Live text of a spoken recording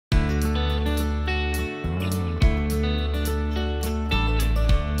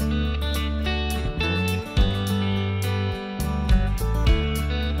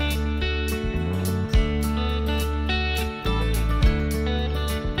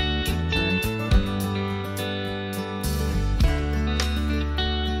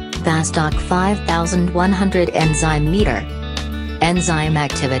Bastak 5100 enzyme meter. Enzyme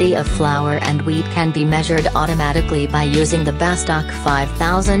activity of flour and wheat can be measured automatically by using the Bastak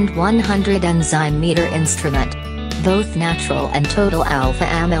 5100 enzyme meter instrument. Both natural and total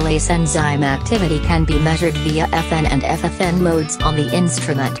alpha-amylase enzyme activity can be measured via FN and FFN modes on the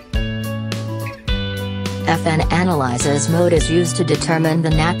instrument. FN analysis mode is used to determine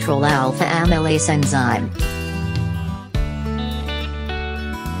the natural alpha-amylase enzyme.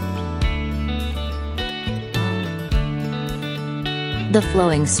 The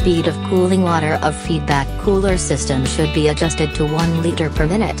flowing speed of cooling water of feedback cooler system should be adjusted to 1 liter per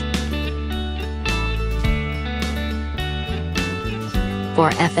minute. For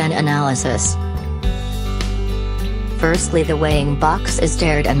FN analysis, firstly the weighing box is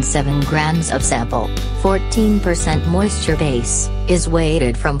stirred and 7 grams of sample, 14% moisture base, is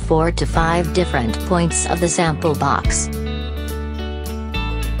weighted from 4 to 5 different points of the sample box.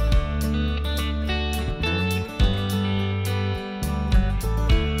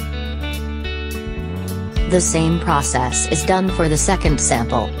 The same process is done for the second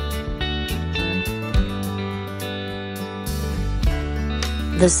sample.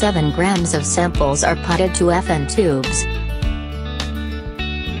 The 7 grams of samples are putted to FN tubes.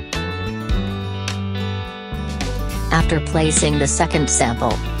 After placing the second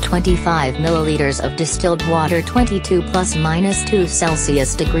sample, 25 milliliters of distilled water 22 ± 2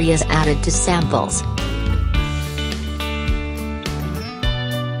 Celsius degree is added to samples.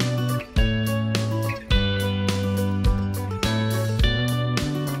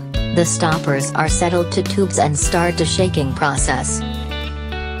 The stoppers are settled to tubes and start the shaking process.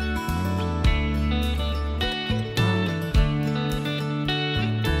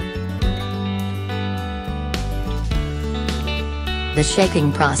 The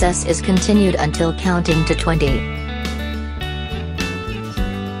shaking process is continued until counting to 20.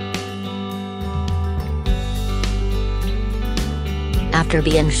 After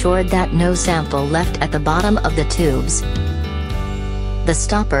being ensured that no sample left at the bottom of the tubes, the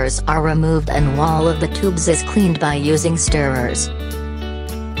stoppers are removed and wall of the tubes is cleaned by using stirrers.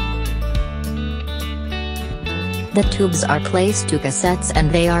 The tubes are placed to cassettes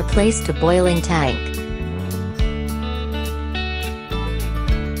and they are placed to boiling tank.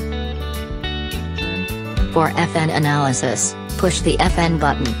 For FN analysis, push the FN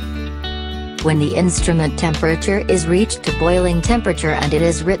button. When the instrument temperature is reached to boiling temperature and it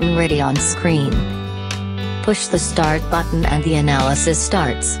is written ready on screen, push the start button and the analysis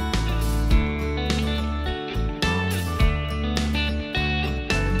starts.